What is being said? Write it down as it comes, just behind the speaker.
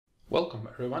Welcome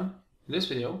everyone. In this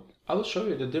video, I will show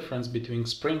you the difference between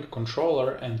Spring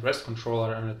Controller and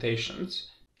RestController annotations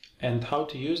and how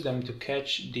to use them to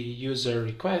catch the user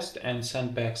request and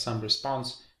send back some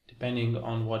response depending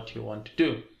on what you want to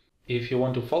do. If you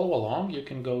want to follow along, you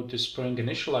can go to Spring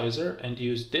Initializer and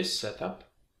use this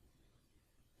setup,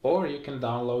 or you can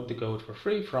download the code for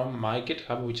free from my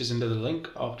GitHub, which is in the link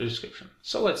of the description.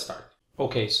 So let's start.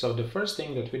 Okay, so the first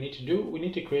thing that we need to do, we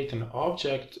need to create an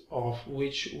object of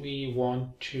which we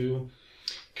want to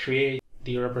create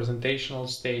the representational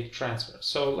state transfer.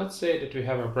 So let's say that we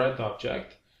have a bread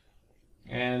object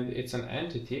and it's an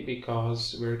entity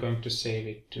because we're going to save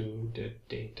it to the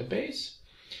database.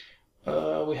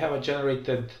 We have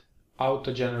a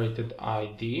auto-generated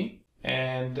ID,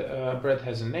 and bread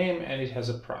has a name and it has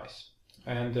a price.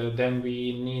 And then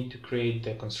we need to create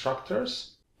the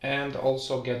constructors and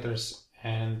also getters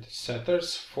and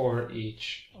setters for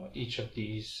each of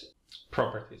these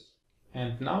properties.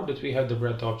 And now that we have the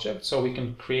bread object, so we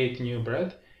can create new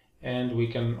bread, and we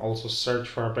can also search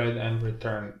for our bread and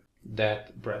return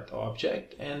that bread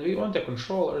object. And we want a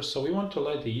controller, so we want to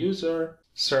let the user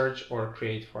search or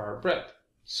create for our bread.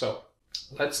 So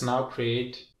let's now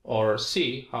create or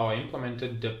see how I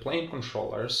implemented the plain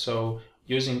controller, so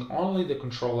using only the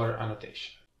controller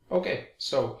annotation. Okay,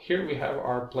 so here we have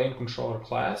our plain controller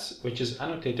class, which is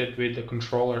annotated with the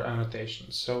controller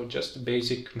annotation. So just a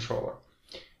basic controller.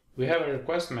 We have a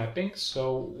request mapping,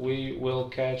 so we will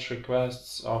catch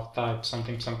requests of type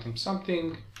something, something,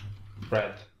 something,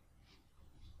 bread.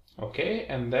 Okay,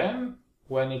 and then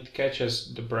when it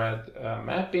catches the bread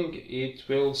mapping, it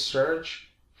will search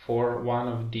for one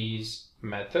of these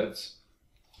methods.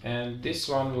 And this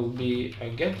one will be a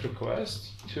get request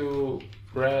to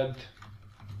bread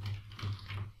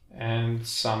and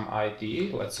some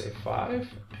ID, let's say 5,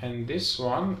 and this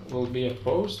one will be a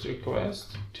post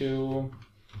request to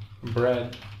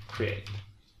bread create.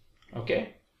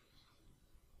 Okay,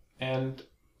 and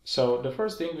so the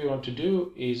first thing we want to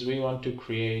do is we want to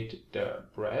create the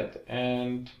bread,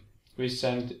 and we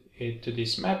send it to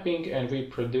this mapping and we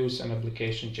produce an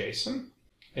application JSON.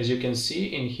 As you can see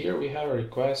in here, we have a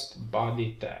request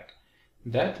body tag.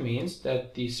 That means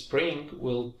that the Spring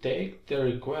will take the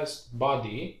request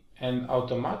body and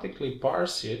automatically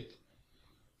parse it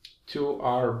to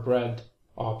our bread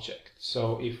object.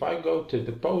 So if I go to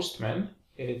the Postman,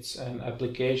 it's an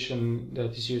application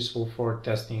that is useful for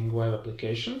testing web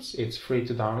applications. It's free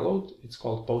to download. It's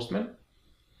called Postman.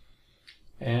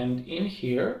 And in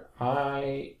here,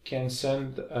 I can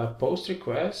send a post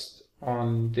request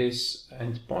on this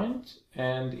endpoint.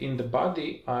 And in the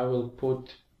body, I will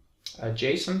put a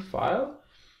JSON file,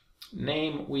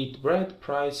 name wheat bread,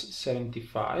 price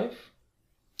 75,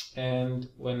 and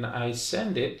when I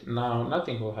send it, now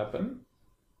nothing will happen.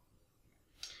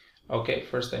 Okay,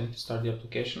 first I need to start the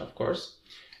application, of course.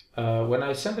 When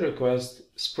I send the request,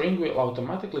 Spring will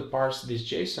automatically parse this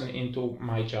JSON into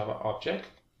my Java object,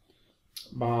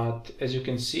 but as you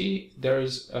can see, there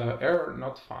is an error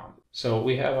not found. So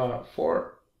we have a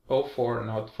 404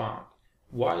 not found.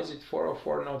 Why is it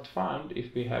 404 not found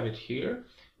if we have it here?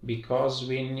 Because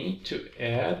we need to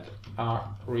add a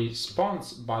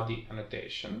ResponseBody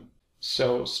annotation.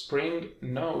 So Spring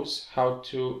knows how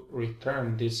to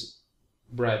return this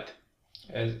bread.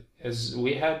 As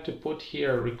we had to put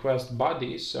here request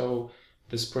body, so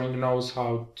the Spring knows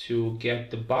how to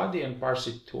get the body and parse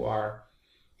it to our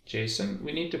JSON.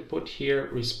 We need to put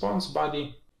here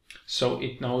ResponseBody so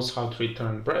it knows how to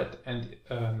return bread. And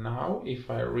now if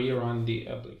I rerun the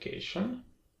application,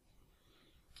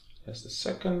 just a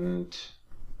second.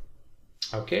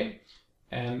 Okay,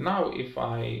 and now if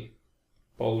I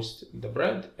post the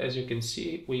bread, as you can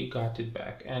see, we got it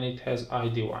back and it has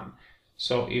ID 1.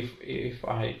 So if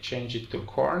I change it to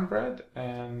cornbread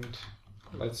and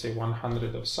let's say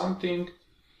 100 of something,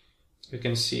 you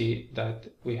can see that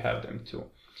we have them too.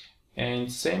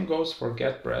 And same goes for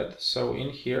get bread. So in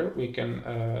here we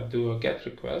can do a get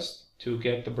request to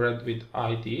get the bread with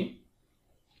ID.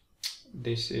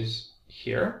 This is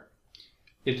here.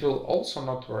 It will also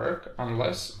not work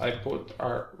unless I put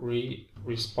our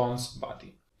response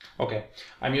body. Okay,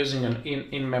 I'm using an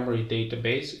in-memory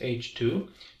database, H2,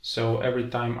 so every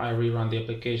time I rerun the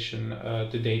application,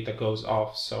 the data goes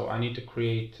off, so I need to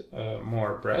create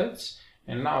more breads.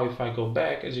 And now if I go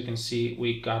back, as you can see,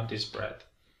 we got this bread.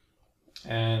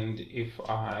 And if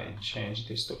I change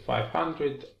this to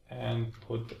 500 and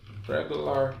put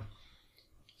regular,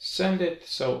 send it,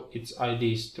 so its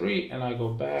ID is 3, and I go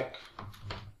back,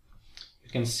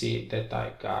 you can see that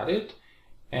I got it.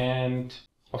 And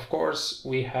of course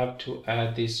we have to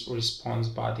add this response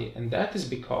body, and that is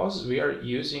because we are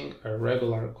using a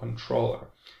regular controller.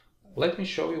 Let me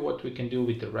show you what we can do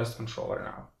with the RestController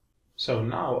now. So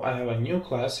now I have a new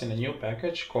class in a new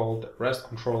package called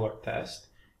RestController test,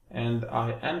 and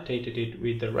I annotated it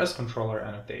with the RestController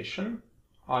annotation.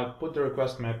 I put the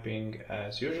request mapping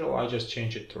as usual, I just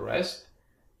changed it to REST.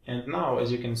 And now,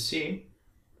 as you can see,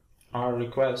 our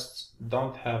requests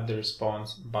don't have the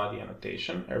ResponseBody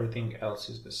annotation, everything else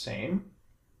is the same.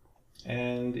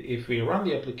 And if we run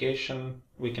the application,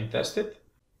 we can test it.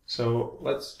 So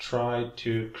let's try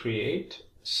to create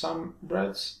some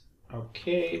breads.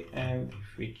 Okay, and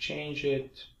if we change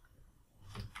it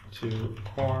to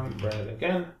cornbread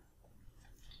again,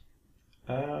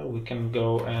 we can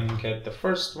go and get the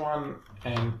first one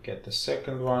and get the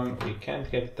second one. We can't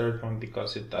get the third one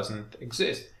because it doesn't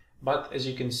exist. But as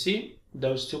you can see,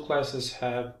 those two classes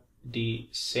have the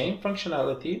same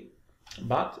functionality,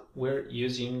 but we're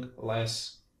using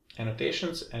less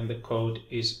annotations and the code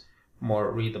is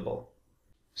more readable.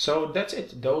 So that's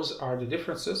it. Those are the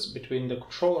differences between the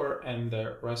controller and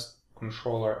the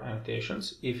Rescontroller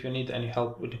annotations. If you need any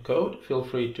help with the code, feel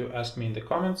free to ask me in the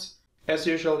comments. As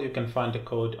usual, you can find the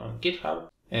code on GitHub,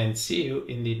 and see you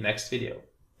in the next video.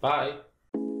 Bye!